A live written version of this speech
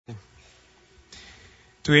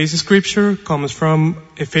Today's scripture comes from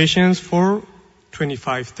Ephesians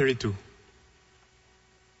 4:25-32.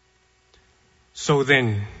 So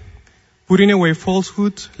then, putting away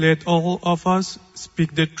falsehood, let all of us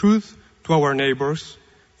speak the truth to our neighbors,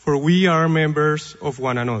 for we are members of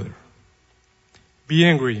one another. Be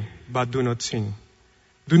angry, but do not sin.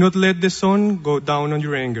 Do not let the sun go down on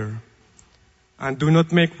your anger, and do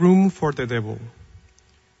not make room for the devil.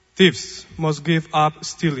 Thieves must give up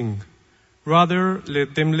stealing. Rather,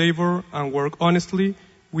 let them labor and work honestly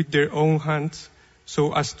with their own hands,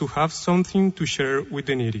 so as to have something to share with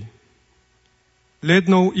the needy. Let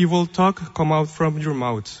no evil talk come out from your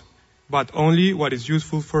mouths, but only what is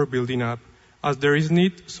useful for building up, as there is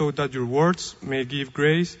need, so that your words may give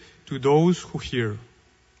grace to those who hear.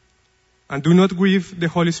 And do not grieve the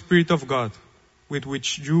Holy Spirit of God, with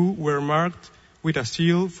which you were marked with a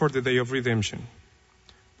seal for the day of redemption.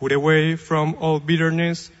 Put away from all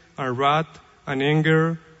bitterness and wrath and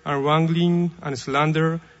anger and wrangling and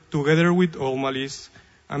slander, together with all malice,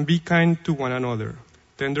 and be kind to one another,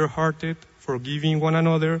 tender-hearted, forgiving one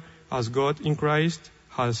another, as God in Christ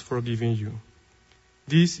has forgiven you.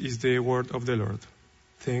 This is the word of the Lord.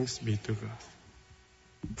 Thanks be to God.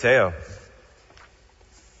 Teo.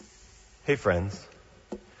 Hey, friends.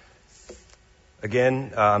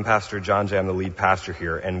 Again, I'm Pastor John Jay. I'm the lead pastor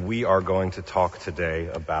here, and we are going to talk today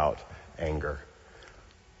about anger.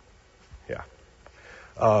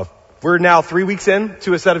 We're now 3 weeks in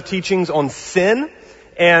to a set of teachings on sin,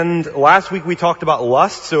 and last week we talked about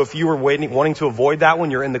lust, so if you were wanting to avoid that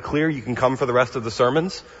one, you're in the clear. You can come for the rest of the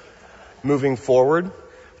sermons. Moving forward,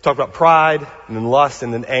 we talked about pride, and then lust,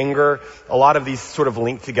 and then anger. A lot of these sort of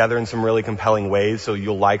link together in some really compelling ways, so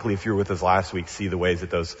you'll likely, if you were with us last week, see the ways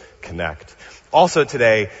that those connect. Also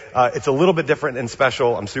today, it's a little bit different and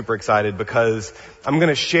special. I'm super excited because I'm going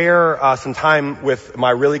to share some time with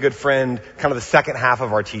my really good friend, kind of the second half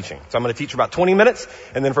of our teaching. So I'm going to teach for about 20 minutes,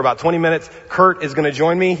 and then for about 20 minutes, Kurt is going to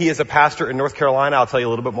join me. He is a pastor in North Carolina. I'll tell you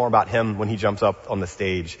a little bit more about him when he jumps up on the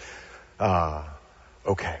stage.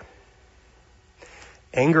 Okay.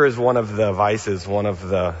 Anger is one of the vices, one of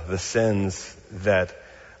the sins that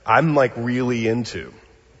I'm like really into.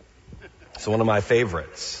 It's one of my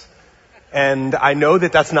favorites. And I know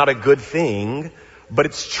that that's not a good thing, but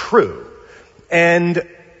it's true. And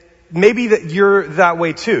maybe that you're that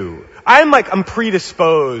way too. I'm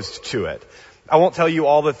predisposed to it. I won't tell you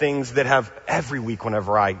all the things that have every week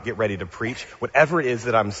whenever I get ready to preach. Whatever it is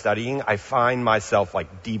that I'm studying, I find myself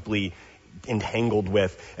like deeply entangled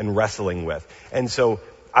with and wrestling with. And so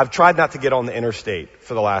I've tried not to get on the interstate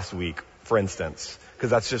for the last week, for instance, because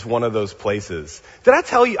that's just one of those places. Did I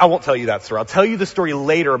tell you? I won't tell you that story. I'll tell you the story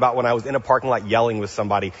later about when I was in a parking lot yelling with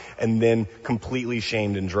somebody and then completely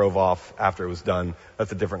shamed and drove off after it was done.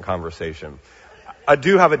 That's a different conversation. I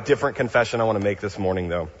do have a different confession I want to make this morning,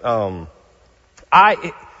 though.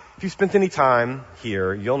 If you've spent any time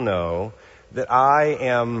here, you'll know that I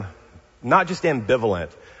am not just ambivalent,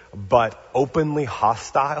 but openly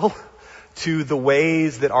hostile to the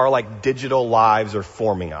ways that our like digital lives are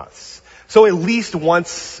forming us. So at least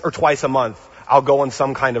once or twice a month, I'll go on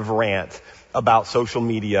some kind of rant about social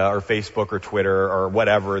media or Facebook or Twitter or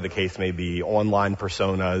whatever the case may be, online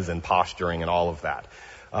personas and posturing and all of that.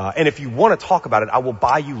 And if you want to talk about it, I will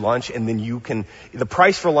buy you lunch, and then the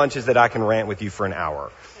price for lunch is that I can rant with you for an hour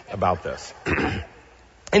about this.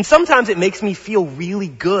 And sometimes it makes me feel really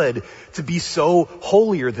good to be so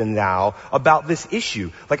holier than thou about this issue.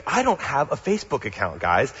 Like, I don't have a Facebook account,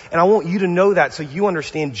 guys, and I want you to know that so you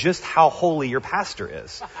understand just how holy your pastor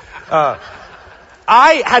is.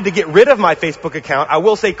 I had to get rid of my Facebook account. I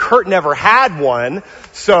will say Kurt never had one,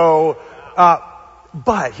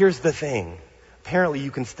 but here's the thing. Apparently you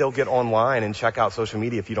can still get online and check out social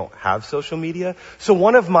media if you don't have social media. So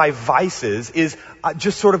one of my vices is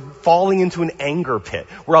just sort of falling into an anger pit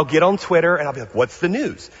where I'll get on Twitter and I'll be like, what's the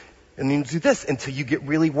news? And then you do this until you get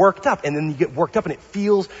really worked up. And then you get worked up and it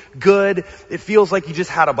feels good. It feels like you just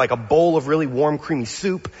had a bowl of really warm, creamy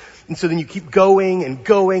soup. And so then you keep going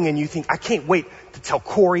and you think, I can't wait to tell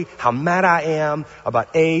Corey how mad I am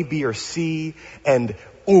about A, B, or C. And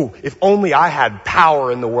ooh, if only I had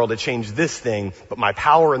power in the world to change this thing, but my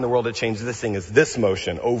power in the world to change this thing is this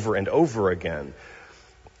motion over and over again.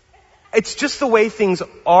 It's just the way things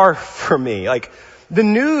are for me. Like, the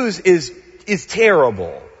news is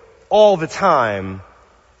terrible all the time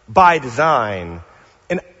by design.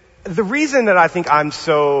 And the reason that I think I'm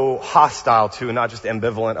so hostile to and not just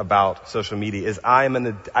ambivalent about social media is I have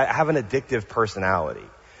an addictive personality.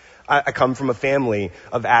 I come from a family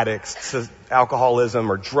of addicts to alcoholism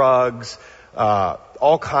or drugs,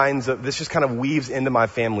 all kinds of, this just kind of weaves into my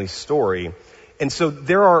family's story. And so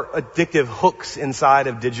there are addictive hooks inside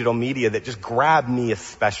of digital media that just grab me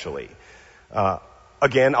especially.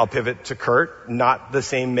 Again, I'll pivot to Kurt. Not the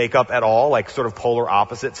same makeup at all, like sort of polar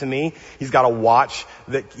opposite to me. He's got a watch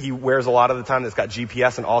that he wears a lot of the time that's got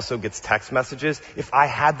GPS and also gets text messages. If I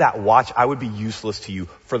had that watch, I would be useless to you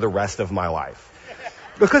for the rest of my life.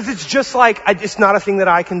 Because it's just like, it's not a thing that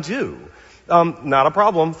I can do. Not a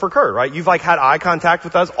problem for Kurt, right? You've like had eye contact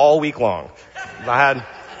with us all week long. If I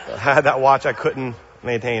had that watch, I couldn't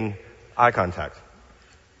maintain eye contact.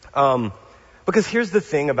 Because here's the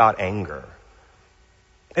thing about anger.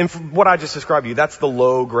 And from what I just described to you, that's the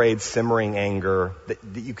low-grade simmering anger that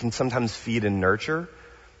you can sometimes feed and nurture.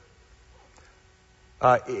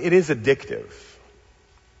 It is addictive.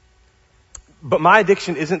 But my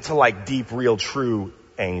addiction isn't to like deep, real, true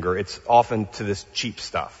anger. It's often to this cheap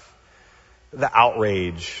stuff. The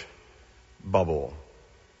outrage bubble.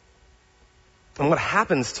 And what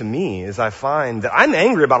happens to me is I find that I'm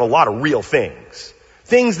angry about a lot of real things.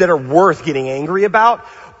 Things that are worth getting angry about,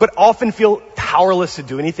 but often feel powerless to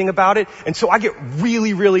do anything about it. And so I get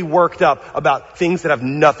really, really worked up about things that have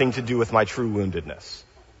nothing to do with my true woundedness.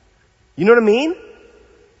 You know what I mean?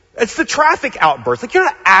 It's the traffic outburst. Like, you're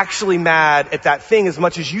not actually mad at that thing as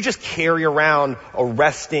much as you just carry around a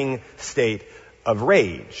resting state of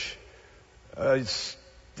rage. It's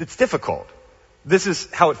difficult. This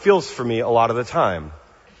is how it feels for me a lot of the time.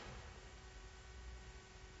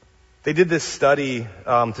 They did this study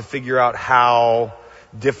to figure out how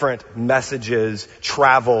different messages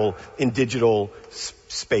travel in digital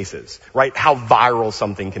spaces, right? How viral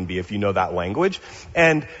something can be if you know that language.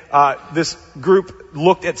 And this group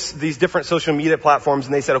looked at these different social media platforms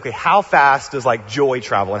and they said, okay, how fast does like joy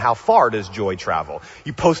travel and how far does joy travel?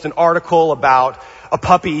 You post an article about a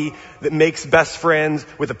puppy that makes best friends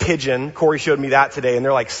with a pigeon. Corey showed me that today and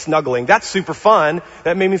they're like snuggling. That's super fun.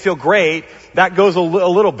 That made me feel great. That goes a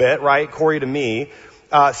little bit, right? Corey to me.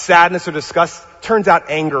 Sadness or disgust. Turns out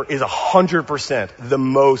anger is 100% the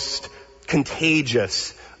most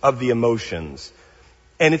contagious of the emotions.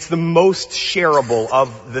 And it's the most shareable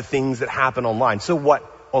of the things that happen online. So what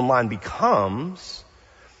online becomes,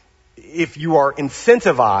 if you are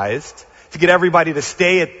incentivized to get everybody to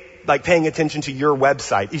stay like paying attention to your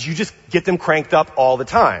website, is you just get them cranked up all the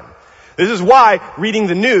time. This is why reading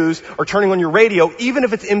the news or turning on your radio, even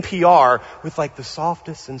if it's NPR, with like the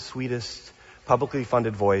softest and sweetest publicly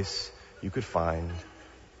funded voice you could find,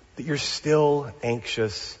 that you're still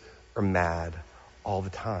anxious or mad all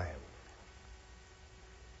the time.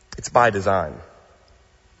 It's by design.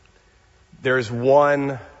 There is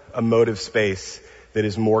one emotive space that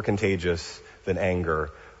is more contagious than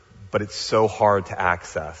anger, but it's so hard to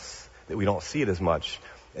access that we don't see it as much,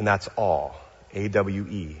 and that's awe.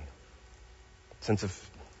 A-W-E. Sense of,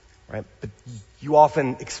 right? But you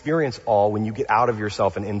often experience awe when you get out of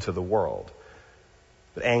yourself and into the world.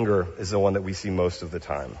 But anger is the one that we see most of the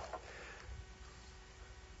time.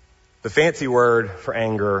 The fancy word for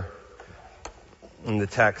anger in the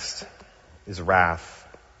text is wrath.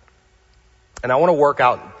 And I want to work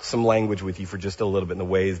out some language with you for just a little bit in the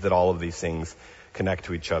ways that all of these things connect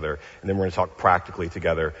to each other. And then we're going to talk practically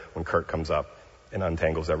together when Kurt comes up and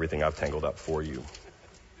untangles everything I've tangled up for you.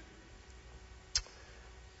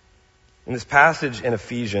 In this passage in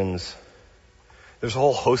Ephesians, there's a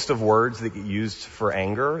whole host of words that get used for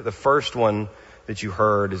anger. The first one that you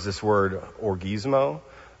heard is this word orgismo,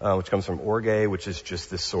 which comes from orge, which is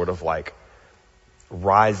just this sort of like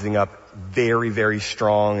rising up, very, very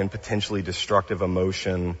strong and potentially destructive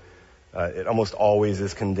emotion. It almost always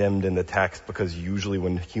is condemned in the text because usually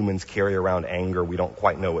when humans carry around anger, we don't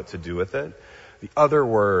quite know what to do with it. The other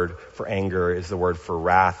word for anger is the word for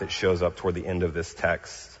wrath that shows up toward the end of this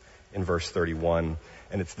text in verse 31.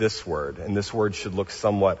 And it's this word. And this word should look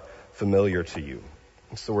somewhat familiar to you.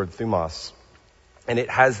 It's the word thumos. And it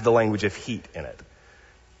has the language of heat in it.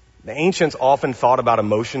 The ancients often thought about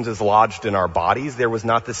emotions as lodged in our bodies. There was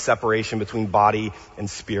not this separation between body and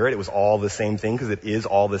spirit. It was all the same thing because it is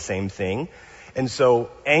all the same thing. And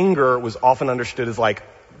so anger was often understood as like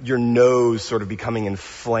your nose sort of becoming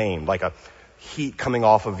inflamed, like a heat coming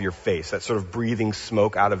off of your face, that sort of breathing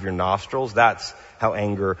smoke out of your nostrils. That's how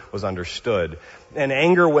anger was understood. And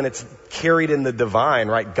anger, when it's carried in the divine,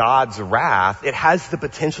 right, God's wrath, it has the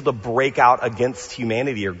potential to break out against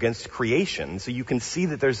humanity or against creation. So you can see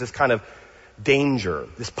that there's this kind of danger,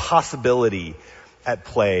 this possibility at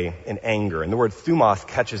play in anger. And the word thumos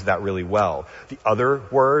catches that really well. The other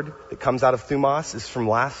word that comes out of thumos is from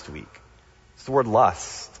last week. It's the word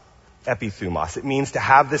lust, epithumos. It means to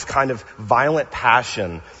have this kind of violent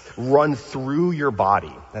passion run through your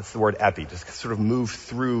body. That's the word epi, just sort of move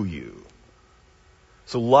through you.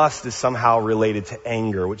 So lust is somehow related to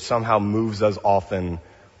anger, which somehow moves us often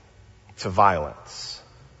to violence.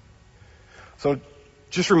 So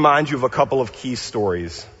just remind you of a couple of key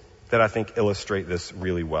stories that I think illustrate this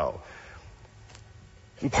really well.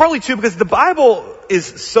 And partly too because the Bible is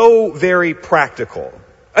so very practical.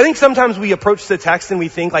 I think sometimes we approach the text and we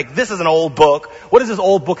think like, this is an old book. What does this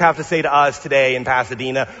old book have to say to us today in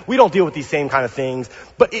Pasadena? We don't deal with these same kind of things.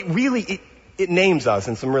 But it names us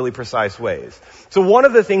in some really precise ways. So one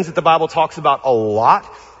of the things that the Bible talks about a lot,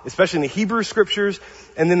 especially in the Hebrew scriptures,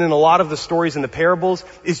 and then in a lot of the stories in the parables,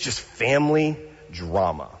 is just family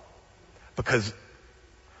drama. Because,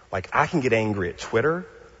 like, I can get angry at Twitter,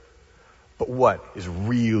 but what is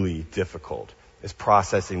really difficult is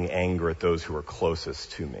processing the anger at those who are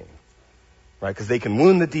closest to me. Right? Because they can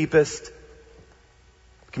wound the deepest,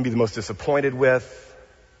 can be the most disappointed with.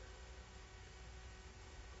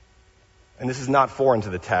 And this is not foreign to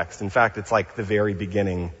the text. In fact, it's like the very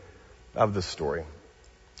beginning of the story.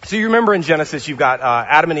 So you remember in Genesis, you've got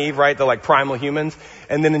Adam and Eve, right? They're like primal humans.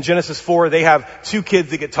 And then in Genesis 4, they have two kids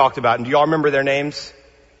that get talked about. And do y'all remember their names?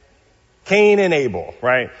 Cain and Abel,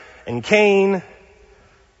 right? And Cain,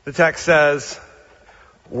 the text says,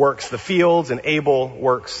 works the fields, and Abel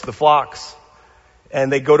works the flocks.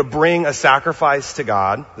 And they go to bring a sacrifice to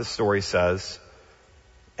God, the story says.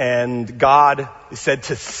 And God is said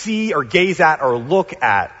to see or gaze at or look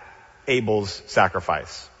at Abel's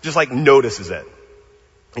sacrifice. Just like notices it.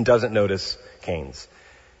 And doesn't notice Cain's.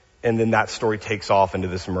 And then that story takes off into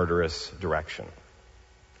this murderous direction.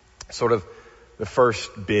 Sort of the first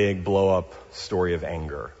big blow-up story of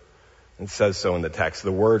anger. It says so in the text.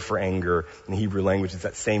 The word for anger in the Hebrew language is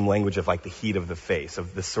that same language of like the heat of the face,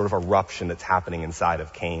 of this sort of eruption that's happening inside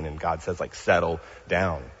of Cain. And God says like, settle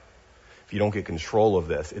down. If you don't get control of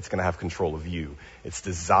this, it's going to have control of you. Its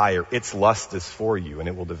desire, its lust is for you, and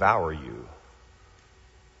it will devour you.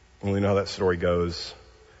 And we know how that story goes.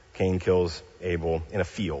 Cain kills Abel in a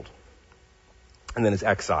field and then is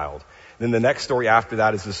exiled. Then the next story after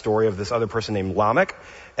that is the story of this other person named Lamech.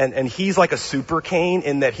 And he's like a super Cain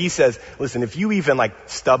in that he says, listen, if you even like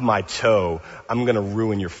stub my toe, I'm going to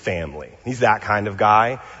ruin your family. He's that kind of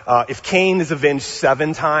guy. If Cain is avenged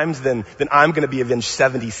 7 times, then I'm going to be avenged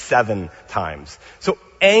 77 times. So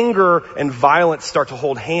anger and violence start to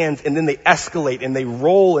hold hands, and then they escalate and they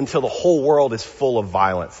roll until the whole world is full of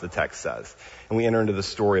violence, the text says. And we enter into the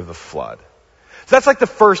story of the flood. So that's like the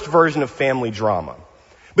first version of family drama.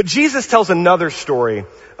 But Jesus tells another story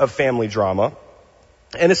of family drama.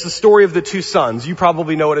 And it's the story of the 2 sons. You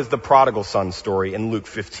probably know it as the prodigal son story in Luke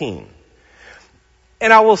 15.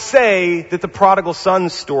 And I will say that the prodigal son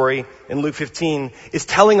story in Luke 15 is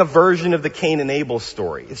telling a version of the Cain and Abel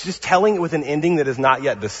story. It's just telling it with an ending that is not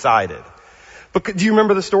yet decided. But do you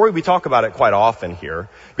remember the story? We talk about it quite often here.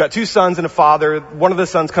 We've got 2 sons and a father. One of the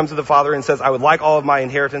sons comes to the father and says, I would like all of my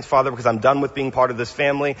inheritance, father, because I'm done with being part of this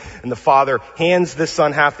family. And the father hands this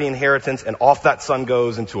son half the inheritance, and off that son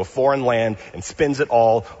goes into a foreign land and spends it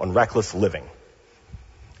all on reckless living.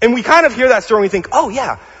 And we kind of hear that story and we think, oh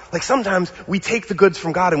yeah, like sometimes we take the goods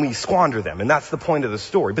from God and we squander them. And that's the point of the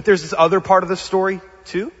story. But there's this other part of the story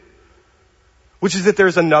too, which is that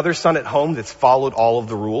there's another son at home that's followed all of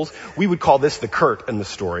the rules. We would call this the Kurt in the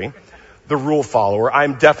story, the rule follower.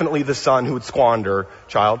 I'm definitely the son who would squander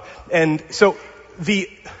child. And so the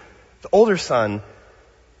older son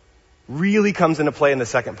really comes into play in the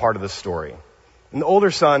second part of the story. And the older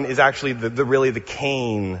son is actually really the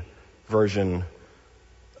Cain version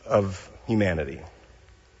of humanity.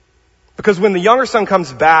 Because when the younger son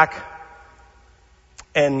comes back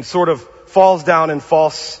and sort of falls down in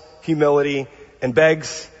false humility and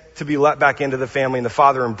begs to be let back into the family, and the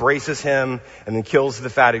father embraces him and then kills the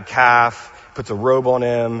fatted calf, puts a robe on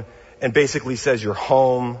him, and basically says, you're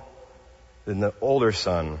home, then the older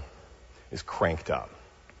son is cranked up.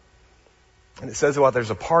 And it says while there's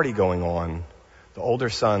a party going on, the older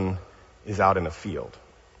son is out in a field.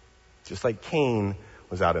 Just like Cain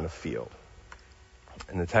was out in a field.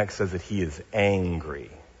 And the text says that he is angry.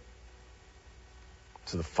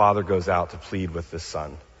 So the father goes out to plead with the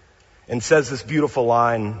son. And says this beautiful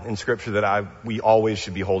line in Scripture that we always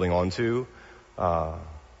should be holding on to. The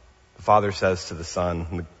Father says to the Son,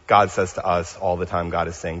 and God says to us all the time, God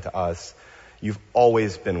is saying to us, you've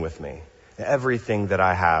always been with me. Everything that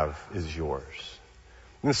I have is yours.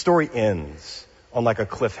 And the story ends on like a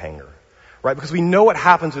cliffhanger, right? Because we know what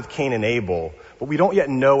happens with Cain and Abel, but we don't yet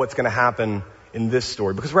know what's going to happen in this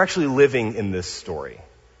story, because we're actually living in this story.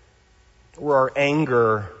 Where our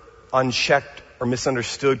anger, unchecked or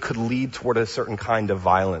misunderstood, could lead toward a certain kind of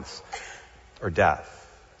violence or death.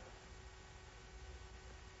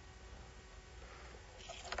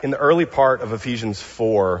 In the early part of Ephesians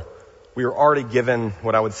 4, we were already given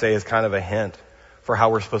what I would say is kind of a hint for how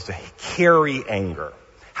we're supposed to carry anger.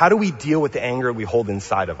 How do we deal with the anger we hold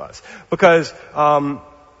inside of us? Because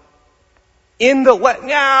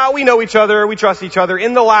we know each other, we trust each other.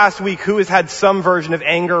 In the last week, who has had some version of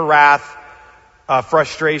anger, wrath,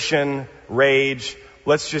 frustration, rage?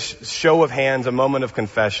 Let's just show of hands, a moment of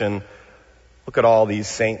confession. Look at all these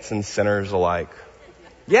saints and sinners alike.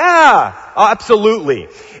 Yeah, absolutely.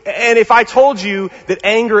 And if I told you that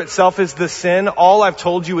anger itself is the sin, all I've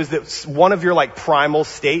told you is that one of your primal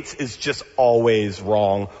states is just always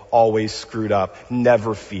wrong, always screwed up,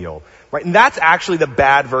 never feel. Right? And that's actually the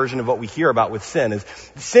bad version of what we hear about with sin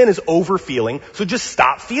is overfeeling, so just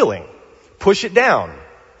stop feeling. Push it down.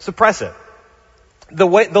 Suppress it. The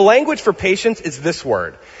language for patience is this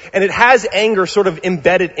word, and it has anger sort of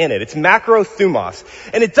embedded in it. It's macrothumos.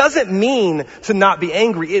 And it doesn't mean to not be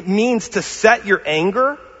angry. It means to set your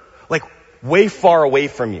anger way far away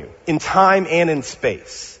from you in time and in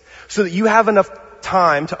space so that you have enough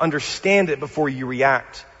time to understand it before you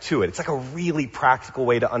react to it. It's a really practical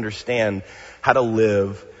way to understand how to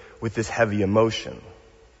live with this heavy emotion.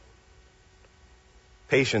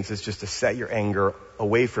 Patience is just to set your anger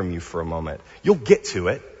away from you for a moment. You'll get to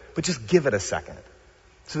it, but just give it a second.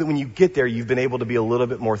 So that when you get there, you've been able to be a little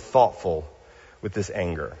bit more thoughtful with this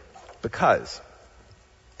anger. Because,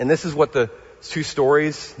 and this is what the two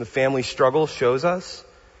stories, the family struggle, shows us,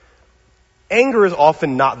 anger is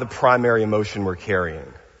often not the primary emotion we're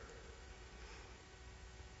carrying.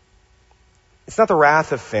 It's not the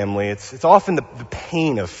wrath of family, it's often the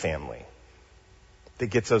pain of family that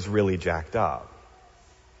gets us really jacked up.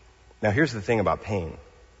 Now, here's the thing about pain.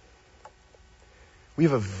 We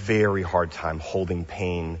have a very hard time holding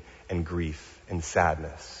pain and grief and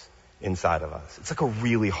sadness inside of us. It's a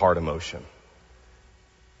really hard emotion.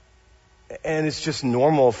 And it's just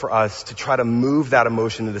normal for us to try to move that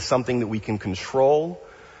emotion into something that we can control,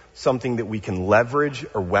 something that we can leverage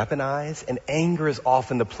or weaponize. And anger is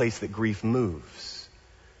often the place that grief moves.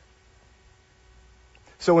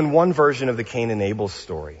 So in one version of the Cain and Abel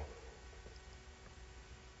story,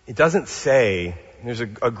 it doesn't say, there's a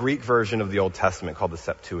Greek version of the Old Testament called the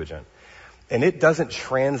Septuagint, and it doesn't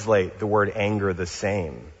translate the word anger the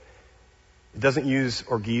same. It doesn't use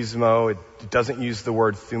orgismo, it doesn't use the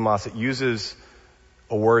word thumos, it uses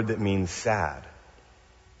a word that means sad.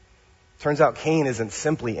 Turns out Cain isn't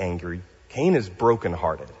simply angry, Cain is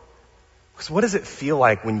brokenhearted. Because what does it feel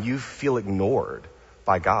like when you feel ignored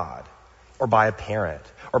by God, or by a parent,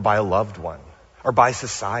 or by a loved one, or by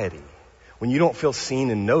society? When you don't feel seen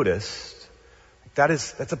and noticed,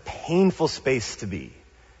 that's a painful space to be.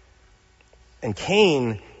 And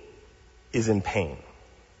Cain is in pain.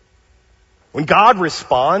 When God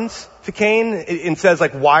responds to Cain and says,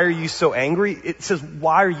 why are you so angry? It says,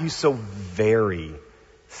 why are you so very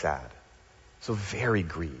sad? So very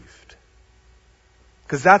grieved.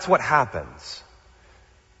 Because that's what happens.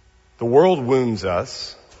 The world wounds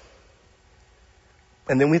us,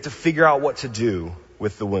 and then we have to figure out what to do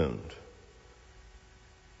with the wound.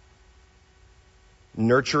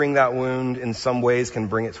 Nurturing that wound in some ways can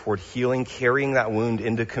bring it toward healing. Carrying that wound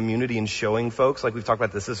into community and showing folks, like we've talked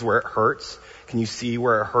about this is where it hurts. Can you see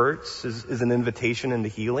where it hurts is an invitation into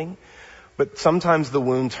healing. But sometimes the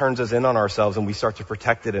wound turns us in on ourselves and we start to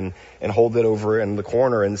protect it and hold it over in the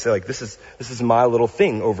corner and say this is my little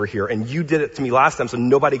thing over here. And you did it to me last time, so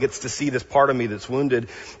nobody gets to see this part of me that's wounded.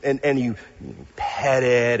 And you pet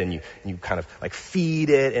it and you kind of feed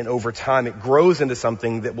it, and over time it grows into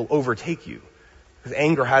something that will overtake you. Because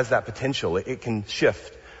anger has that potential. It can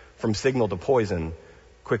shift from signal to poison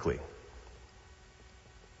quickly.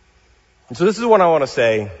 And so this is what I want to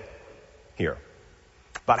say here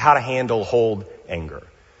about how to hold anger.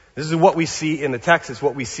 This is what we see in the text. It's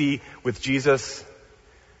what we see with Jesus.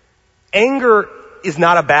 Anger is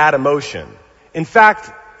not a bad emotion. In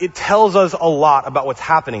fact, it tells us a lot about what's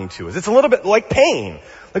happening to us. It's a little bit like pain.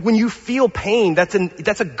 When you feel pain, that's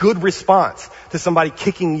a good response to somebody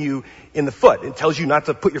kicking you in the foot. It tells you not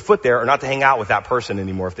to put your foot there or not to hang out with that person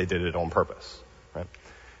anymore if they did it on purpose. Right?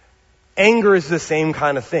 Anger is the same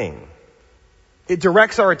kind of thing. It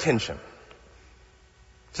directs our attention.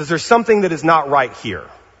 It says there's something that is not right here.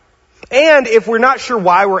 And if we're not sure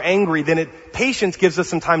why we're angry, then patience gives us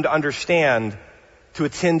some time to understand, to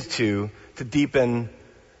attend to deepen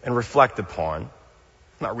and reflect upon. I'm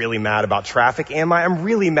not really mad about traffic, am I? I'm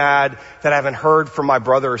really mad that I haven't heard from my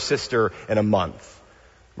brother or sister in a month.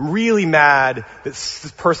 I'm really mad that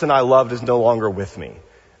this person I loved is no longer with me.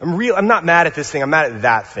 I'm not mad at this thing, I'm mad at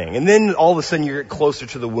that thing. And then all of a sudden you get closer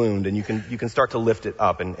to the wound and you can start to lift it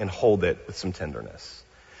up and hold it with some tenderness.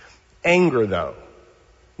 Anger, though,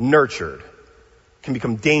 nurtured, can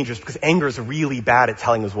become dangerous because anger is really bad at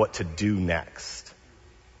telling us what to do next.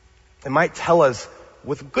 It might tell us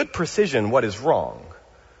with good precision what is wrong,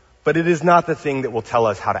 but it is not the thing that will tell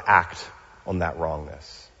us how to act on that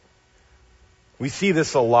wrongness. We see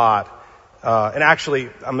this a lot. And actually,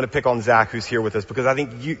 I'm going to pick on Zach, who's here with us, because I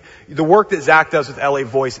think the work that Zach does with LA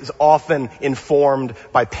Voice is often informed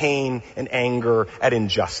by pain and anger at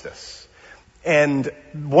injustice. And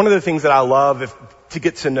one of the things that I love to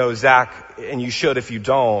get to know Zach, and you should if you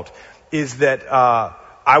don't, is that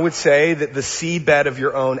I would say that the seedbed of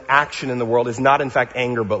your own action in the world is not in fact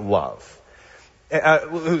anger, but love.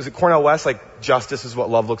 Who's it, Cornel West, like justice is what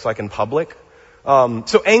love looks like in public.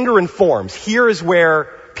 So anger informs. Here is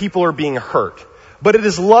where people are being hurt. But it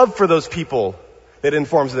is love for those people that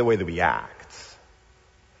informs the way that we act.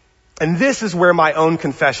 And this is where my own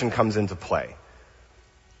confession comes into play.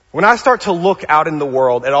 When I start to look out in the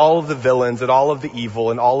world at all of the villains, at all of the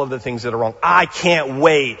evil, and all of the things that are wrong, I can't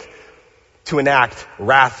wait to enact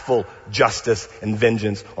wrathful justice and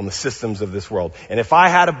vengeance on the systems of this world. And if I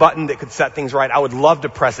had a button that could set things right, I would love to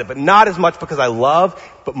press it, but not as much because I love,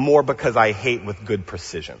 but more because I hate with good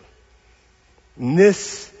precision. And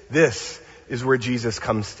this is where Jesus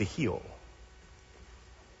comes to heal.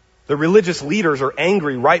 The religious leaders are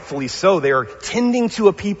angry, rightfully so. They are tending to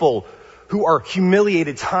a people who are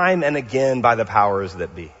humiliated time and again by the powers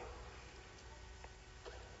that be.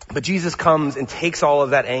 But Jesus comes and takes all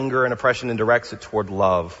of that anger and oppression and directs it toward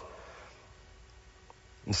love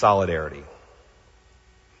and solidarity.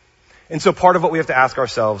 And so part of what we have to ask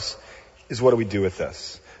ourselves is, what do we do with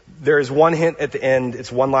this? There is one hint at the end.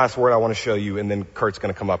 It's one last word I want to show you, and then Kurt's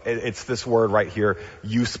going to come up. It's this word right here,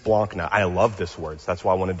 eusplanchna. I love this word, so that's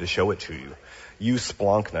why I wanted to show it to you.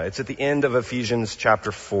 Eusplanchna. It's at the end of Ephesians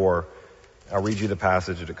chapter 4. I'll read you the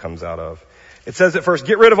passage that it comes out of. It says at first,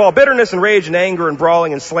 get rid of all bitterness and rage and anger and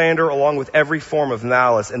brawling and slander, along with every form of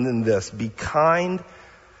malice. And then this, be kind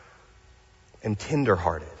and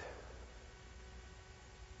tenderhearted,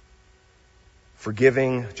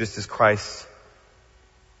 forgiving just as Christ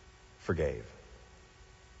forgave.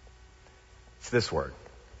 It's this word.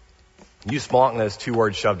 Eusplanchna is two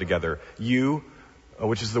words shoved together. Eu,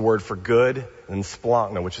 which is the word for good, and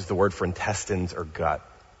splanchna, which is the word for intestines or gut.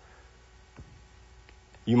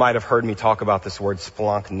 You might have heard me talk about this word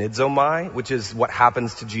splanchnizomai, which is what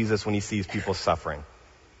happens to Jesus when he sees people suffering.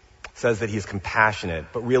 It says that he is compassionate,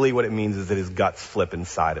 but really what it means is that his guts flip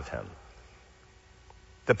inside of him.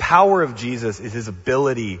 The power of Jesus is his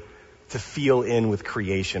ability to feel in with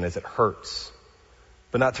creation as it hurts,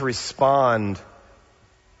 but not to respond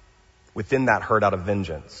within that hurt out of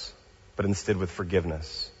vengeance, but instead with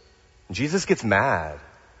forgiveness. And Jesus gets mad,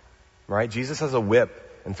 right? Jesus has a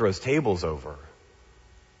whip and throws tables over,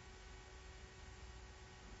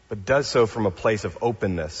 but does so from a place of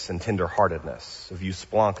openness and tenderheartedness, of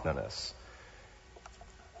eusplanchna-ness.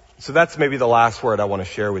 So that's maybe the last word I want to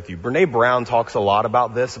share with you. Brene Brown talks a lot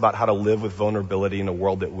about this, about how to live with vulnerability in a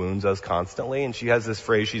world that wounds us constantly. And she has this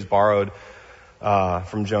phrase she's borrowed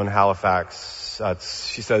from Joan Halifax.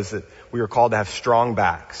 She says that we are called to have strong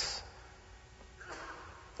backs.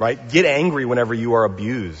 Right? Get angry whenever you are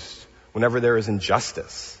abused, whenever there is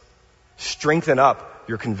injustice. Strengthen up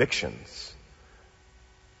your convictions.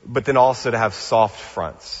 But then also to have soft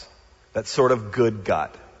fronts, that sort of good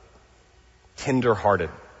gut, tender-hearted.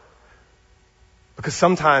 Because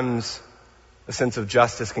sometimes a sense of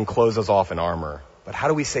justice can close us off in armor. But how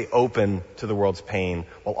do we stay open to the world's pain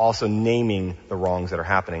while also naming the wrongs that are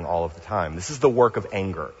happening all of the time? This is the work of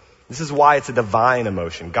anger. This is why it's a divine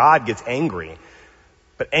emotion. God gets angry,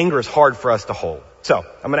 but anger is hard for us to hold. So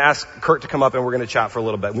I'm going to ask Kurt to come up and we're going to chat for a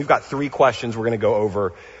little bit. We've got 3 questions we're going to go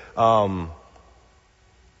over.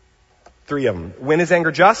 3 of them. When is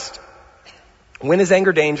anger just? When is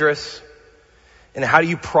anger dangerous? And how do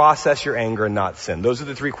you process your anger and not sin? Those are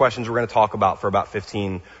the 3 questions we're going to talk about for about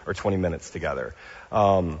 15 or 20 minutes together.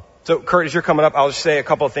 So Kurt, as you're coming up, I'll just say a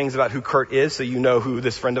couple of things about who Kurt is so you know who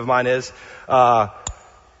this friend of mine is.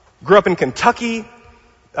 Grew up in Kentucky,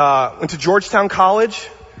 went to Georgetown College,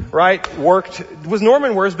 right? Was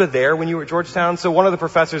Norman Worsbeth there when you were at Georgetown? So one of the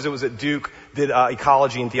professors that was at Duke did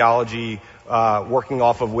ecology and theology, working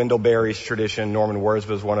off of Wendell Berry's tradition. Norman Worsbeth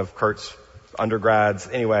was one of Kurt's undergrads.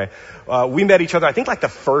 Anyway, we met each other, I think like the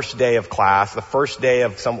first day of class, the first day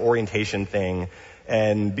of some orientation thing,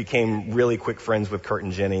 and became really quick friends with Kurt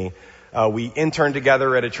and Jenny. We interned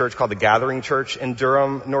together at a church called the Gathering Church in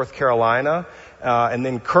Durham, North Carolina. And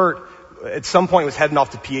then Kurt, at some point, was heading off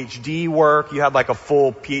to PhD work. You had like a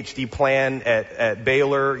full PhD plan at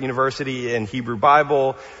Baylor University in Hebrew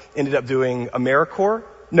Bible. Ended up doing AmeriCorps.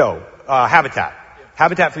 No, Habitat.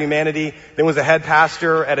 Habitat for Humanity, then was a head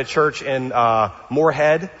pastor at a church in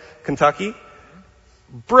Moorhead, Kentucky.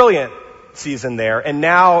 Brilliant season there, and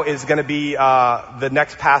now is going to be the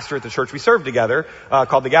next pastor at the church we serve together,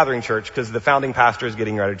 called the Gathering Church, because the founding pastor is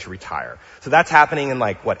getting ready to retire. So that's happening in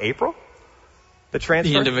April? The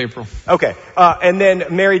transfer? The end of April. Okay. And then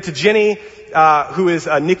married to Jenny, who is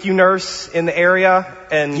a NICU nurse in the area.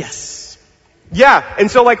 And Yes. yeah.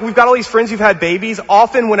 And so we've got all these friends who've had babies.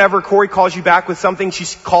 Often whenever Corey calls you back with something,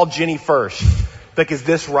 she's called Jenny first. Like, is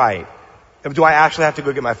this right? Do I actually have to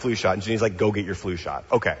go get my flu shot? And Jenny's like, go get your flu shot.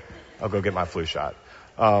 Okay. I'll go get my flu shot.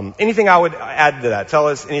 Anything I would add to that? Tell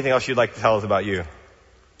us anything else you'd like to tell us about you.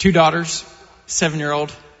 2 daughters,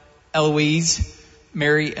 7-year-old Eloise,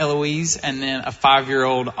 Mary Eloise, and then a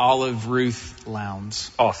 5-year-old Olive Ruth Lowndes.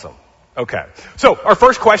 Awesome. Okay. So our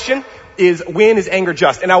first question is, when is anger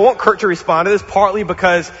just? And I want Kurt to respond to this, partly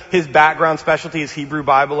because his background specialty is Hebrew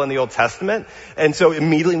Bible and the Old Testament. And so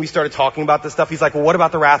immediately when we started talking about this stuff, he's like, well, what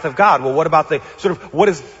about the wrath of God? Well, what about the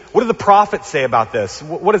what do the prophets say about this?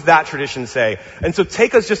 What does that tradition say? And so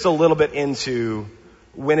take us just a little bit into,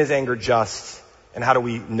 when is anger just, and how do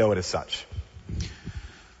we know it as such?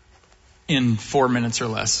 In 4 minutes or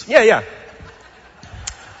less. Yeah.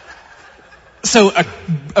 So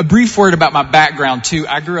a brief word about my background too.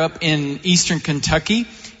 I grew up in Eastern Kentucky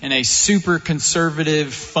in a super conservative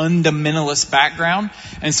fundamentalist background.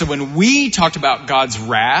 And so when we talked about God's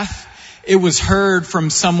wrath, it was heard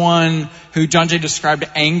from someone who John Jay described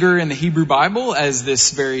anger in the Hebrew Bible as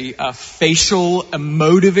this very facial,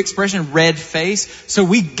 emotive expression, red face. So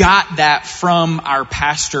we got that from our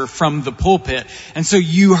pastor from the pulpit. And so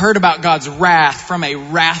you heard about God's wrath from a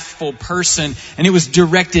wrathful person, and it was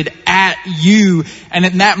directed at you. And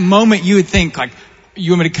in that moment you would think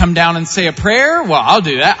you want me to come down and say a prayer? Well, I'll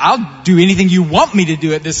do that. I'll do anything you want me to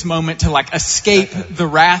do at this moment to escape the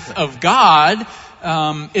wrath of God.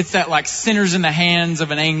 It's that sinners in the hands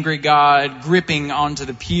of an angry God gripping onto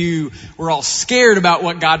the pew. We're all scared about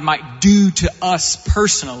what God might do to us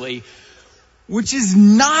personally, which is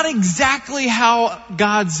not exactly how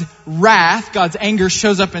God's wrath, God's anger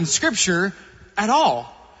shows up in Scripture at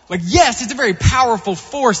all. Yes, it's a very powerful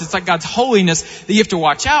force. It's like God's holiness that you have to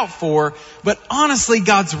watch out for. But honestly,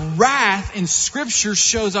 God's wrath in Scripture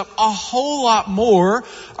shows up a whole lot more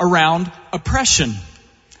around oppression,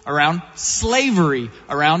 around slavery,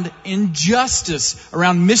 around injustice,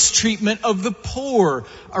 around mistreatment of the poor,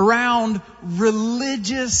 around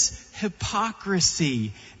religious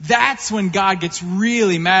hypocrisy. That's when God gets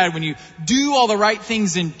really mad, when you do all the right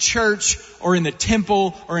things in church or in the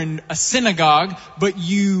temple or in a synagogue, but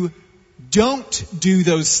you don't do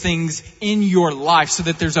those things in your life, so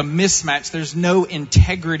that there's a mismatch. There's no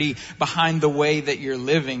integrity behind the way that you're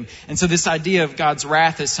living. And so this idea of God's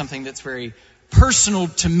wrath is something that's very personal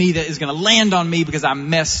to me, that is going to land on me because I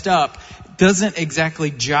messed up, doesn't exactly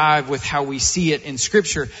jive with how we see it in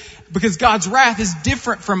Scripture. Because God's wrath is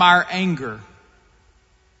different from our anger.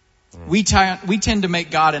 We tend to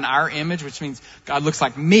make God in our image, which means God looks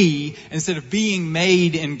like me, instead of being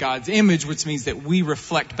made in God's image, which means that we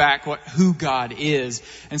reflect back who God is.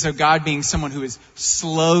 And so God being someone who is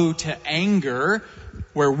slow to anger,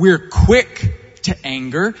 where we're quick to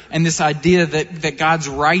anger, and this idea that God's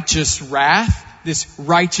righteous wrath, this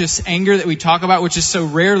righteous anger that we talk about, which is so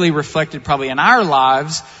rarely reflected probably in our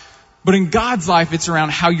lives, but in God's life, it's around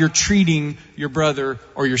how you're treating your brother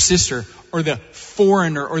or your sister or the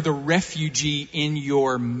foreigner or the refugee in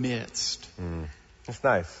your midst. That's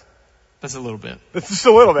nice. That's a little bit. That's just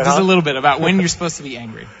a little bit, Just a little bit about when you're supposed to be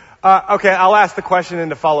angry. Okay, I'll ask the question, and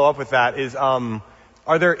to follow up with that is,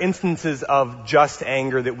 are there instances of just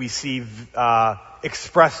anger that we see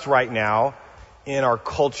expressed right now in our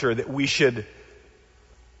culture that we should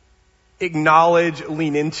acknowledge,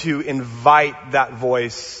 lean into, invite that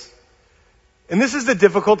voice? And this is the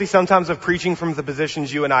difficulty sometimes of preaching from the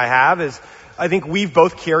positions you and I have, is I think we've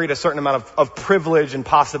both carried a certain amount of privilege and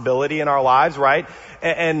possibility in our lives, right?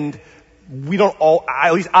 And we don't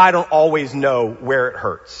at least I don't always know where it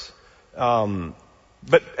hurts. And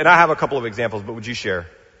I have a couple of examples, but would you share?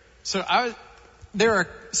 So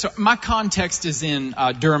my context is in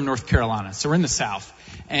Durham, North Carolina. So we're in the South.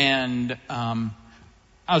 And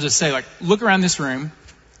I'll just say, look around this room.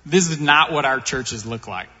 This is not what our churches look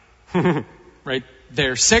like. Right?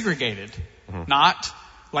 They're segregated. Not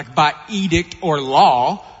by edict or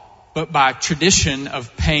law, but by tradition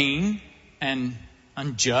of pain and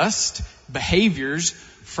unjust behaviors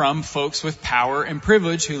from folks with power and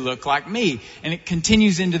privilege who look like me. And it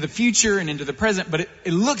continues into the future and into the present, but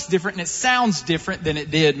it looks different and it sounds different than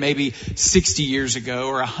it did maybe 60 years ago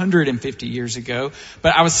or 150 years ago.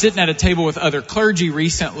 But I was sitting at a table with other clergy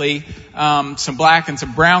recently, some black and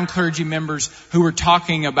some brown clergy members who were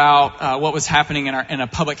talking about what was happening in a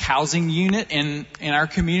public housing unit in our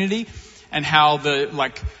community, and how the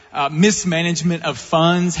mismanagement of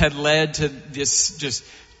funds had led to this just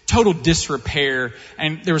total disrepair,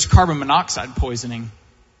 and there was carbon monoxide poisoning.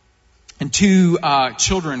 And 2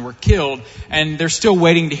 children were killed, and they're still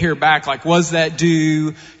waiting to hear back, like, was that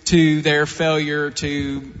due to their failure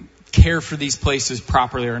to care for these places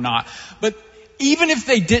properly or not? But even if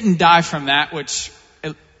they didn't die from that, which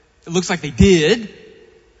it looks like they did,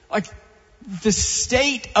 like, the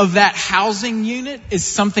state of that housing unit is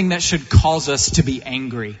something that should cause us to be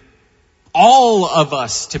angry. All of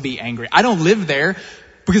us to be angry. I don't live there,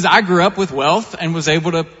 because I grew up with wealth and was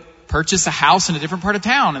able to purchase a house in a different part of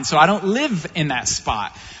town. And so I don't live in that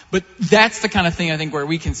spot. But that's the kind of thing I think where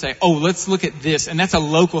we can say, oh, let's look at this. And that's a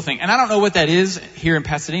local thing. And I don't know what that is here in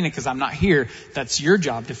Pasadena because I'm not here. That's your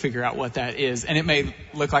job to figure out what that is. And it may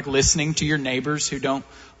look like listening to your neighbors who don't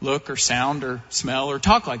look or sound or smell or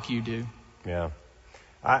talk like you do. Yeah.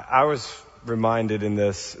 I was reminded in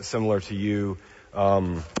this, similar to you,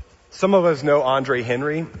 some of us know Andre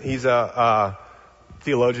Henry. He's a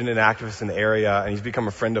theologian and activist in the area, and he's become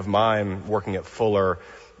a friend of mine working at Fuller,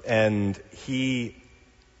 and he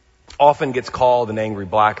often gets called an angry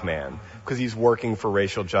black man because he's working for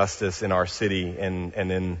racial justice in our city and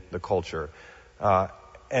in the culture.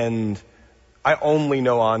 And I only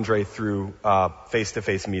know Andre through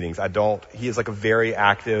face-to-face meetings. He is like a very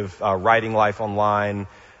active writing life online.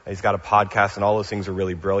 He's got a podcast, and all those things are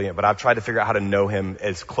really brilliant, but I've tried to figure out how to know him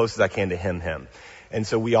as close as I can to him. And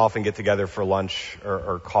so we often get together for lunch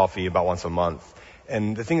or coffee about once a month.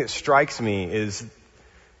 And the thing that strikes me is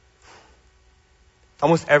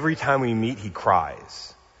almost every time we meet, he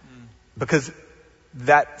cries. Because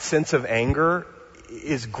that sense of anger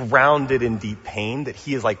is grounded in deep pain that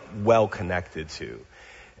he is like well connected to.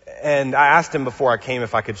 And I asked him before I came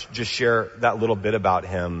if I could just share that little bit about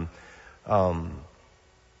him.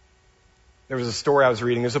 There was a story I was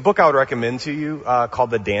reading. There's a book I would recommend to you called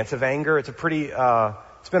The Dance of Anger. It's it's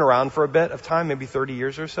been around for a bit of time, maybe 30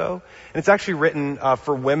 years or so. And it's actually written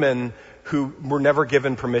for women who were never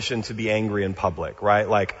given permission to be angry in public, right?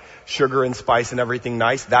 Like sugar and spice and everything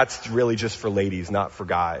nice, that's really just for ladies, not for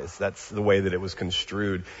guys. That's the way that it was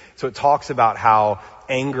construed. So it talks about how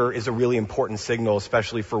anger is a really important signal,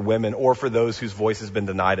 especially for women or for those whose voice has been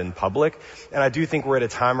denied in public. And I do think we're at a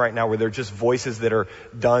time right now where they're just voices that are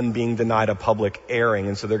done being denied a public airing.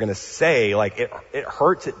 And so they're going to say, like, it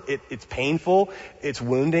hurts, it's painful, it's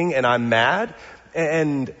wounding, and I'm mad.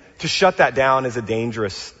 And to shut that down is a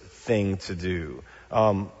dangerous thing to do.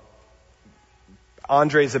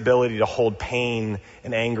 Andre's ability to hold pain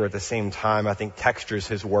and anger at the same time, I think, textures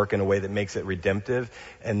his work in a way that makes it redemptive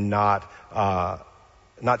and not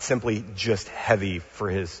simply just heavy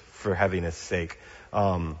for heaviness sake.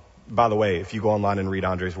 By the way, if you go online and read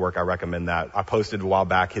Andre's work, I recommend that. I posted a while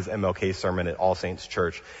back his MLK sermon at All Saints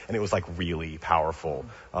Church, and it was like really powerful.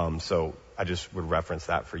 So I just would reference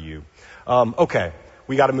that for you. Okay,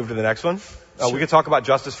 we got to move to the next one. Sure. We could talk about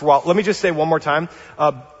justice for a while. Let me just say one more time.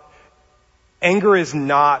 Anger is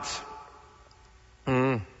not...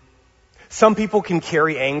 Some people can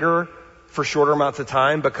carry anger for shorter amounts of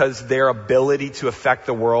time because their ability to affect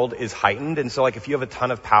the world is heightened. And so, like, if you have a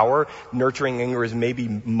ton of power, nurturing anger is maybe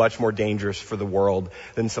much more dangerous for the world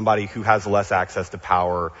than somebody who has less access to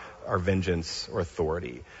power or vengeance or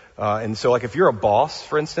authority. And so, like, if you're a boss,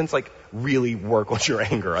 for instance, like, really work with your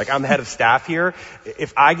anger. Like, I'm the head of staff here.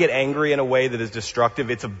 If I get angry in a way that is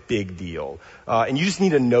destructive, it's a big deal. And you just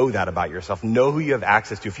need to know that about yourself. Know who you have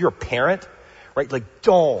access to. If you're a parent, right, like,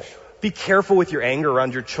 be careful with your anger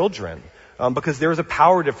around your children. Because there's a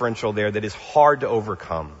power differential there that is hard to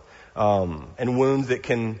overcome. And wounds that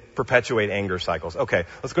can perpetuate anger cycles. Okay,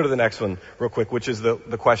 let's go to the next one real quick, which is the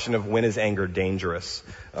question of when is anger dangerous?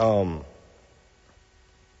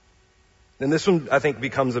 And this one, I think,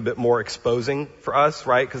 becomes a bit more exposing for us,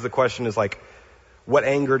 right? Because the question is like, what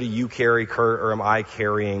anger do you carry, Kurt, or am I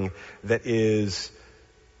carrying that is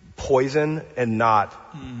poison and not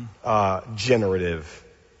generative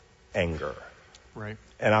anger? Right.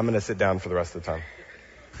 And I'm going to sit down for the rest of the time.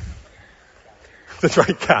 That's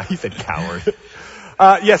right, he said coward.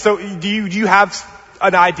 So do you have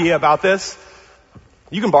an idea about this?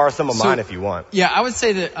 You can borrow some of mine if you want. Yeah, I would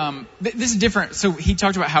say that this is different. So he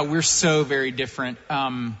talked about how we're so very different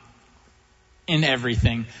in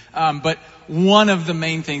everything. But one of the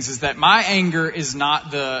main things is that my anger is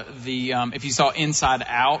not the if you saw Inside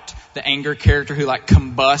Out, the anger character who like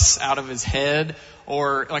combusts out of his head,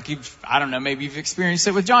 or like I don't know, maybe you've experienced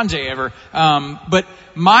it with John Jay ever. But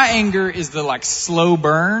my anger is the like slow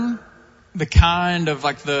burn, the kind of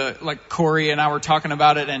like Corey and I were talking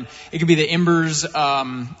about it, and it could be the embers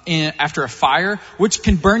after a fire, which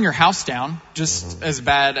can burn your house down just as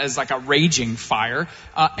bad as like a raging fire.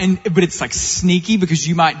 But it's like sneaky because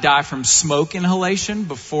you might die from smoke inhalation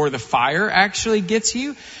before the fire actually gets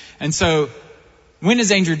you. And so when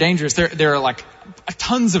is anger dangerous? There are like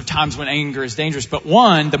tons of times when anger is dangerous, but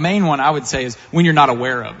the main one I would say is when you're not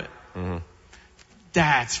aware of it. Mm-hmm.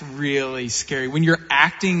 That's really scary. When you're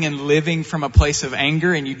acting and living from a place of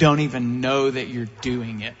anger and you don't even know that you're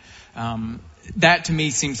doing it. That to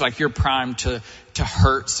me seems like you're primed to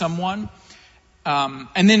hurt someone.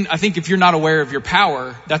 And then I think if you're not aware of your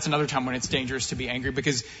power, that's another time when it's dangerous to be angry,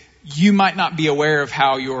 because you might not be aware of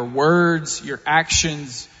how your words, your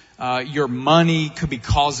actions, your money could be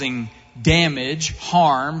causing damage,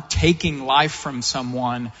 harm, taking life from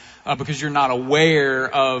someone, because you're not aware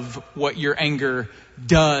of what your anger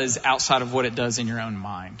does outside of what it does in your own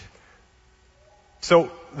mind.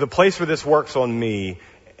 So the place where this works on me,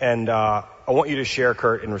 and I want you to share,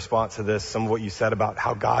 Kurt, in response to this, some of what you said about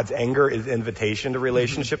how God's anger is invitation to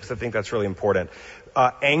relationships. I think that's really important.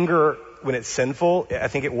 Anger, when it's sinful, I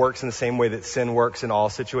think it works in the same way that sin works in all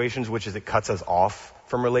situations, which is it cuts us off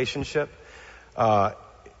from relationship.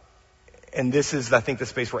 And this is, I think, the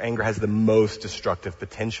space where anger has the most destructive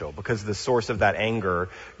potential, because the source of that anger,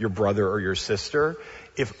 your brother or your sister,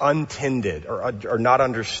 if untended or not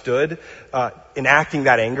understood, enacting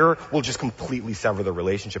that anger will just completely sever the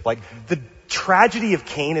relationship. Like, the tragedy of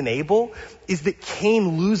Cain and Abel is that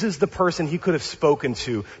Cain loses the person he could have spoken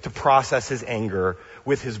to process his anger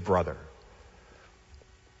with his brother.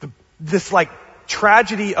 This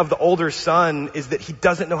tragedy of the older son is that he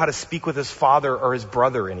doesn't know how to speak with his father or his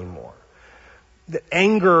brother anymore. The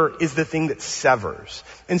anger is the thing that severs.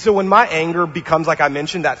 And so when my anger becomes, like I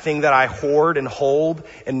mentioned, that thing that I hoard and hold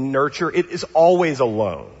and nurture, it is always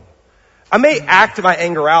alone. I may act my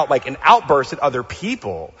anger out like an outburst at other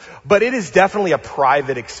people, but it is definitely a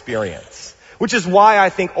private experience, which is why I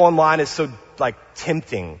think online is so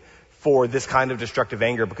tempting for this kind of destructive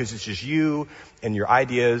anger, because it's just you and your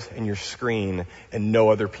ideas and your screen and no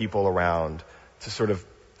other people around to sort of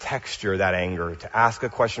texture that anger, to ask a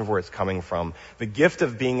question of where it's coming from. The gift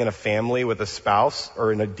of being in a family with a spouse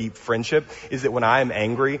or in a deep friendship is that when I am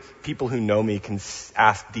angry, people who know me can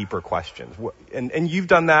ask deeper questions. And you've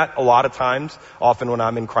done that a lot of times. Often when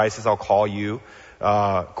I'm in crisis, I'll call you.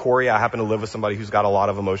 Corey, I happen to live with somebody who's got a lot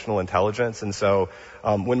of emotional intelligence. And so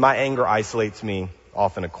when my anger isolates me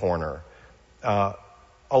off in a corner, a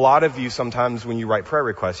lot of you sometimes when you write prayer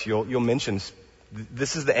requests, you'll mention,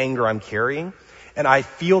 this is the anger I'm carrying. And I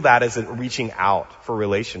feel that as a reaching out for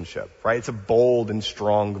relationship, right? It's a bold and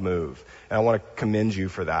strong move. And I want to commend you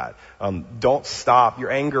for that. Don't stop.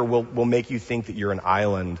 Your anger will make you think that you're an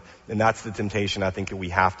island. And that's the temptation I think that we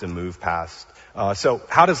have to move past. So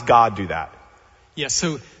how does God do that? Yeah,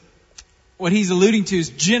 so what he's alluding to is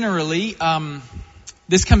generally,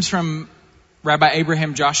 this comes from Rabbi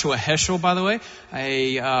Abraham Joshua Heschel, by the way,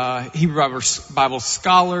 a Hebrew Bible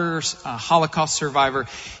scholar, a Holocaust survivor.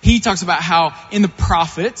 He talks about how in the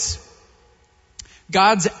prophets,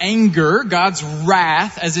 God's anger, God's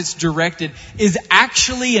wrath as it's directed, is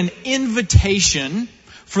actually an invitation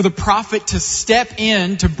for the prophet to step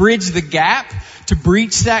in, to bridge the gap, to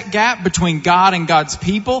breach that gap between God and God's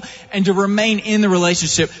people, and to remain in the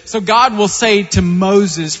relationship. So God will say to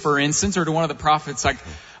Moses, for instance, or to one of the prophets,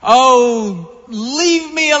 oh,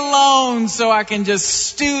 leave me alone so I can just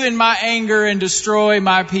stew in my anger and destroy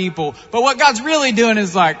my people. But what God's really doing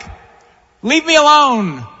is leave me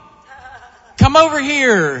alone. Come over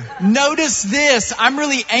here. Notice this. I'm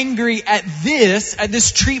really angry at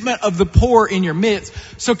this treatment of the poor in your midst.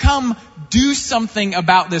 So come do something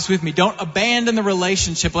about this with me. Don't abandon the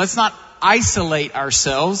relationship. Let's not isolate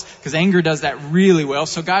ourselves, because anger does that really well.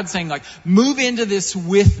 So God's saying move into this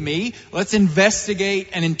with me. Let's investigate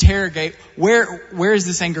and interrogate where is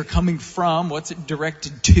this anger coming from? What's it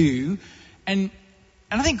directed to? And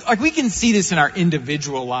I think we can see this in our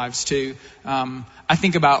individual lives too. I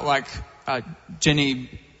think about Jenny,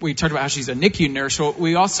 we talked about how she's a NICU nurse. Well,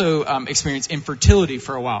 we also experienced infertility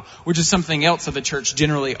for a while, which is something else that the church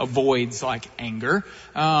generally avoids, like anger.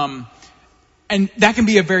 And that can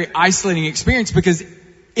be a very isolating experience, because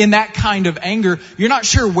in that kind of anger, you're not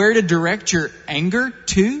sure where to direct your anger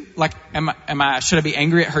to. Should I be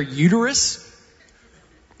angry at her uterus?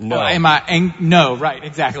 No. Well, no, right,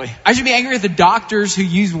 exactly. I should be angry at the doctors who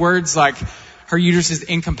use words like her uterus is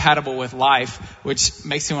incompatible with life, which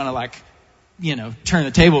makes me want to turn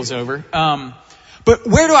the tables over. But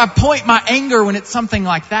where do I point my anger when it's something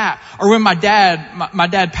like that? Or when my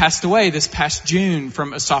dad passed away this past June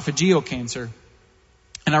from esophageal cancer.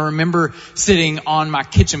 And I remember sitting on my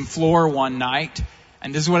kitchen floor one night,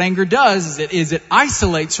 and this is what anger does, is it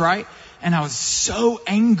isolates, right? And I was so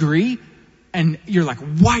angry. And you're like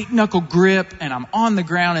white knuckle grip, and I'm on the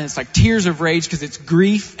ground, and it's like tears of rage because it's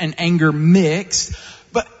grief and anger mixed.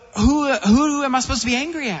 But who am I supposed to be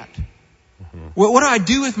angry at? Mm-hmm. What do I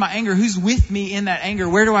do with my anger? Who's with me in that anger?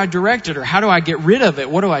 Where do I direct it? Or how do I get rid of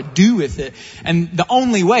it? What do I do with it? And the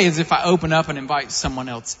only way is if I open up and invite someone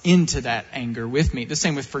else into that anger with me. The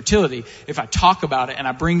same with fertility. If I talk about it and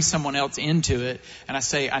I bring someone else into it and I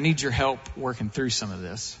say, I need your help working through some of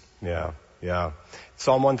this. Yeah.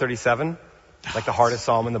 Psalm 137. Like the hardest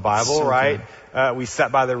psalm in the Bible, so right? We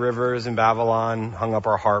sat by the rivers in Babylon, hung up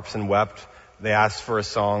our harps and wept. They asked for a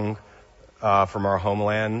song from our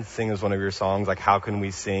homeland. Sing is one of your songs. Like, how can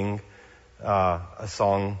we sing a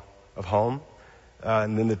song of home?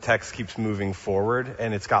 And then the text keeps moving forward,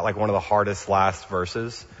 and it's got like one of the hardest last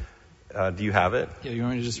verses. Do you have it? Yeah, you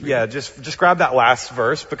want me to just read Yeah, it? just grab that last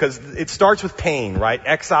verse because it starts with pain, right?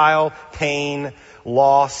 Exile, pain,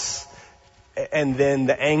 loss. And then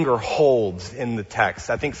the anger holds in the text.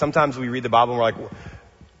 I think sometimes we read the Bible and we're like,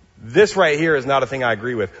 this right here is not a thing I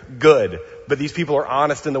agree with. Good. But these people are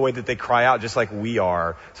honest in the way that they cry out just like we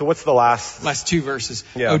are. So what's the last two verses?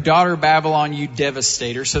 Yeah. O daughter Babylon, you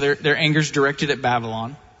devastator. So their anger's directed at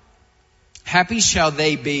Babylon. Happy shall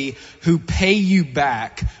they be who pay you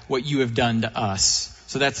back what you have done to us.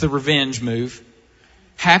 So that's the revenge move.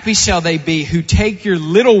 Happy shall they be who take your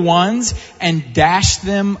little ones and dash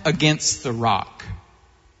them against the rock.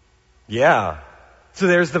 Yeah. So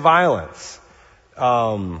there's the violence. You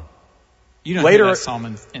don't later, hear that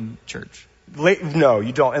psalm in church. No,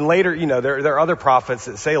 you don't. And later, there are other prophets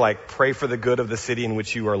that say like, pray for the good of the city in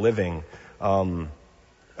which you are living.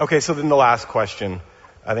 Okay, so then the last question.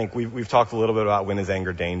 I think we've talked a little bit about when is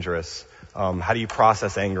anger dangerous. How do you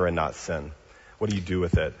process anger and not sin? What do you do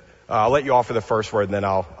with it? I'll let you offer the first word, and then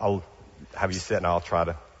I'll have you sit, and I'll try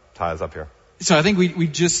to tie us up here. So I think we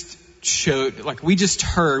just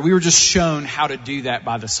we were just shown how to do that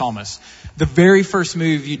by the psalmist. The very first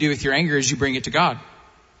move you do with your anger is you bring it to God.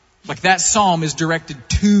 Like that psalm is directed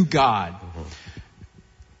to God. Mm-hmm.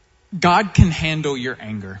 God can handle your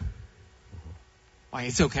anger. Like,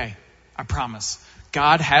 it's okay. I promise.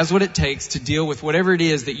 God has what it takes to deal with whatever it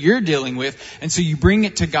is that you're dealing with. And so you bring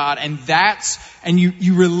it to God, and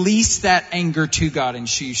you release that anger to God,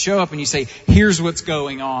 and you show up and you say, here's what's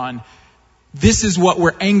going on. This is what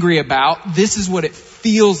we're angry about. This is what it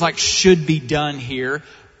feels like should be done here.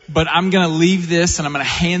 But I'm going to leave this and I'm going to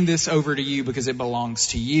hand this over to you because it belongs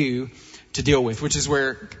to you to deal with, which is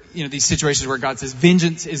where, these situations where God says,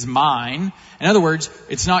 vengeance is mine. In other words,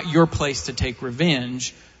 it's not your place to take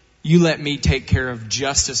revenge. You let me take care of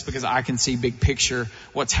justice because I can see big picture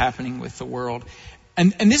what's happening with the world.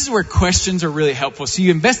 And this is where questions are really helpful. So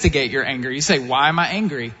you investigate your anger. You say, why am I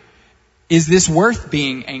angry? Is this worth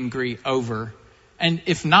being angry over? And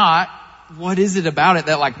if not, what is it about it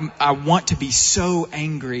that I want to be so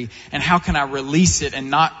angry? And how can I release it and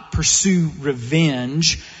not pursue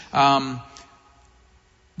revenge? But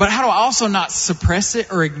how do I also not suppress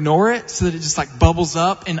it or ignore it so that it just bubbles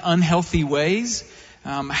up in unhealthy ways?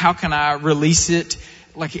 How can I release it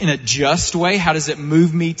in a just way? How does it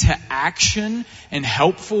move me to action in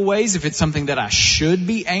helpful ways if it's something that I should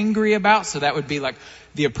be angry about? So that would be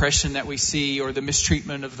the oppression that we see or the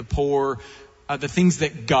mistreatment of the poor, the things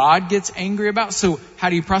that God gets angry about. So how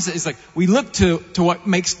do you process it? It's we look to what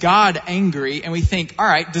makes God angry and we think, all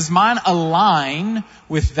right, does mine align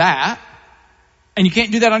with that? And you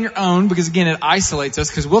can't do that on your own because, again, it isolates us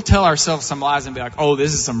because we'll tell ourselves some lies and be like, oh,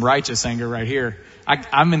 this is some righteous anger right here.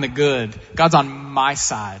 I'm in the good. God's on my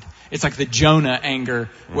side. It's like the Jonah anger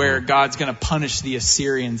where God's going to punish the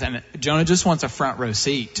Assyrians. And Jonah just wants a front row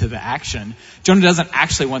seat to the action. Jonah doesn't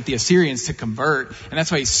actually want the Assyrians to convert. And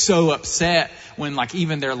that's why he's so upset when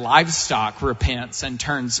even their livestock repents and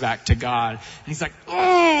turns back to God. And he's like,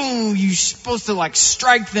 oh, you're supposed to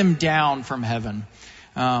strike them down from heaven.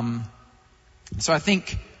 So I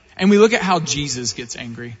think, and we look at how Jesus gets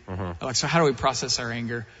angry. So how do we process our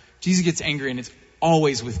anger? Jesus gets angry and it's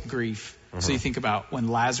always with grief. So you think about when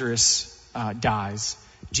Lazarus dies,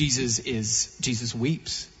 Jesus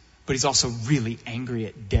weeps, but he's also really angry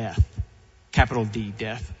at death, capital D,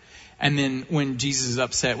 death. And then when Jesus is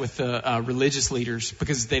upset with the religious leaders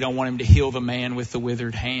because they don't want him to heal the man with the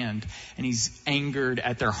withered hand, and he's angered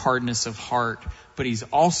at their hardness of heart, but he's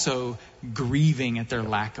also grieving at their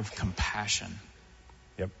lack of compassion.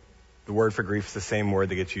 Yep. The word for grief is the same word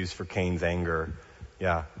that gets used for Cain's anger.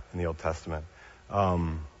 Yeah, in the Old Testament.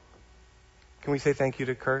 Can we say thank you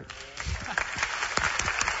to Kurt?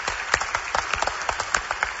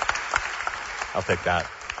 I'll take that.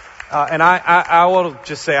 And I will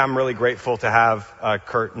just say I'm really grateful to have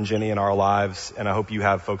Kurt and Jenny in our lives, and I hope you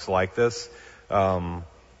have folks like this,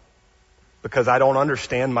 because I don't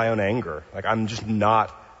understand my own anger. Like, I'm just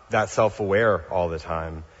not that self-aware all the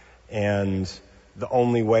time. And the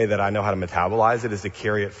only way that I know how to metabolize it is to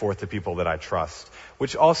carry it forth to people that I trust.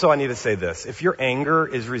 Which also, I need to say this. If your anger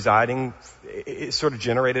is residing, it's sort of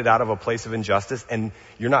generated out of a place of injustice, and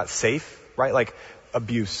you're not safe, right? Like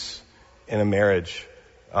abuse in a marriage,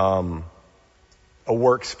 a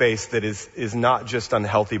workspace that is not just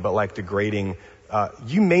unhealthy, but like degrading,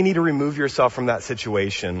 you may need to remove yourself from that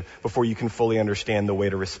situation before you can fully understand the way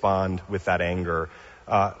to respond with that anger.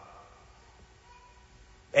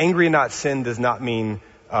 Angry and not sin does not mean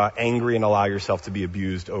angry and allow yourself to be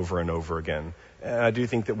abused over and over again. And I do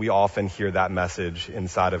think that we often hear that message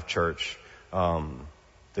inside of church,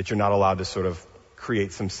 that you're not allowed to sort of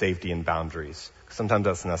create some safety and boundaries. Sometimes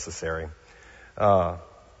that's necessary.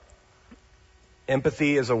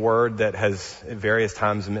 Empathy is a word that has at various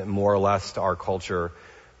times meant more or less to our culture,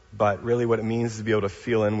 but really what it means is to be able to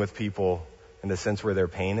feel in with people in the sense where their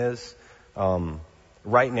pain is.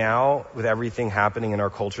 Right now, with everything happening in our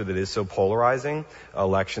culture that is so polarizing,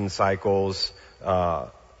 election cycles,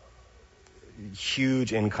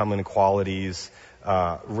 huge income inequalities,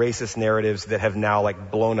 racist narratives that have now like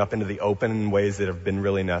blown up into the open in ways that have been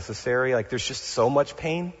really necessary. Like, there's just so much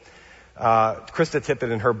pain. Krista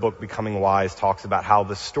Tippett in her book, Becoming Wise, talks about how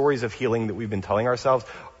the stories of healing that we've been telling ourselves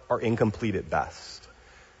are incomplete at best.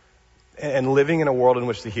 And living in a world in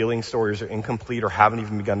which the healing stories are incomplete or haven't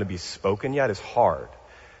even begun to be spoken yet is hard.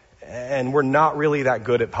 And we're not really that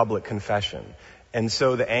good at public confession. And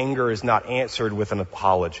so the anger is not answered with an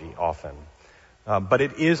apology often. But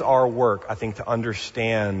it is our work, I think, to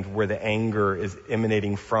understand where the anger is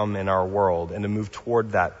emanating from in our world and to move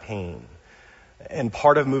toward that pain. And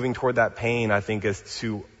part of moving toward that pain, I think, is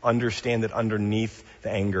to understand that underneath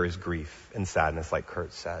the anger is grief and sadness, like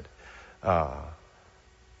Kurt said.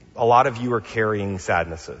 A lot of you are carrying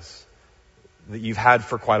sadnesses that you've had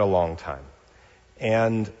for quite a long time.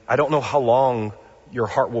 And I don't know how long your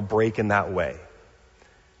heart will break in that way.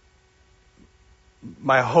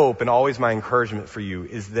 My hope and always my encouragement for you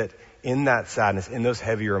is that in that sadness, in those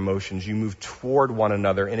heavier emotions, you move toward one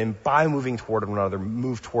another, and by moving toward one another,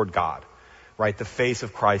 move toward God, right? The face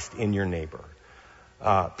of Christ in your neighbor.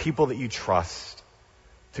 People that you trust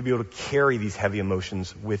to be able to carry these heavy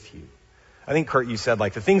emotions with you. I think, Kurt, you said,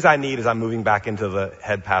 like, the things I need as I'm moving back into the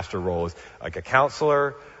head pastor role is like a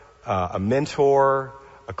counselor, a mentor,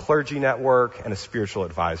 a clergy network, and a spiritual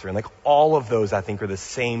advisor. And like all of those, I think, are the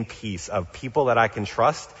same piece of people that I can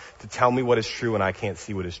trust to tell me what is true when I can't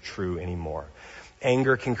see what is true anymore.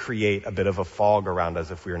 Anger can create a bit of a fog around us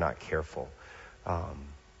if we are not careful.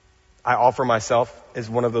 I offer myself as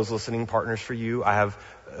one of those listening partners for you. I have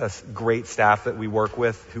a great staff that we work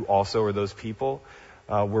with who also are those people.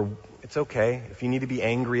 It's okay. If you need to be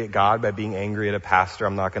angry at God by being angry at a pastor,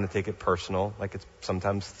 I'm not going to take it personal. Like,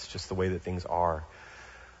 sometimes it's just the way that things are.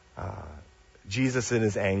 Jesus in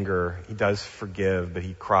his anger, he does forgive, but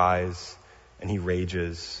he cries and he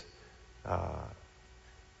rages,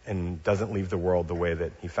 and doesn't leave the world the way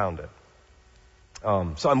that he found it.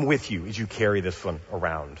 So I'm with you as you carry this one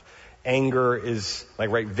around. Anger is like,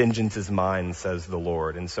 right, vengeance is mine, says the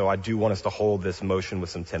Lord. And so I do want us to hold this emotion with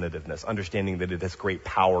some tentativeness, understanding that it has great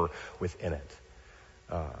power within it.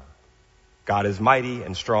 God is mighty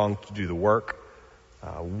and strong to do the work.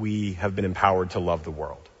 We have been empowered to love the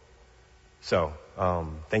world. So,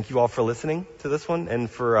 thank you all for listening to this one and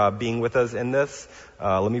for being with us in this.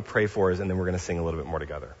 Let me pray for us, and then we're going to sing a little bit more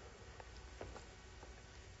together.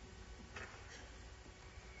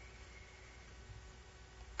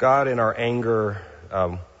 God, in our anger,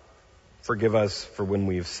 forgive us for when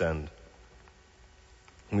we've sinned.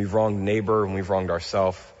 When we've wronged neighbor, when we've wronged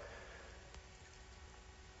ourselves,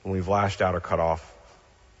 when we've lashed out or cut off.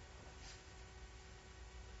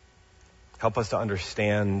 Help us to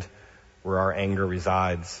understand where our anger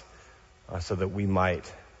resides, so that we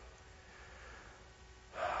might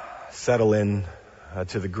settle in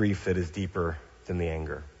to the grief that is deeper than the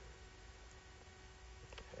anger.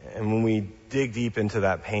 And when we dig deep into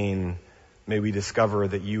that pain, may we discover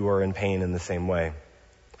that you are in pain in the same way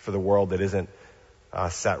for the world that isn't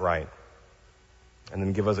set right. And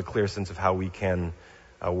then give us a clear sense of how we can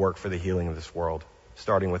work for the healing of this world,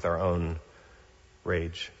 starting with our own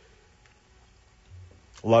rage.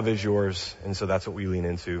 Love is yours, and so that's what we lean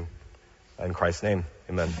into. In Christ's name,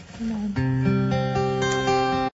 amen. Amen.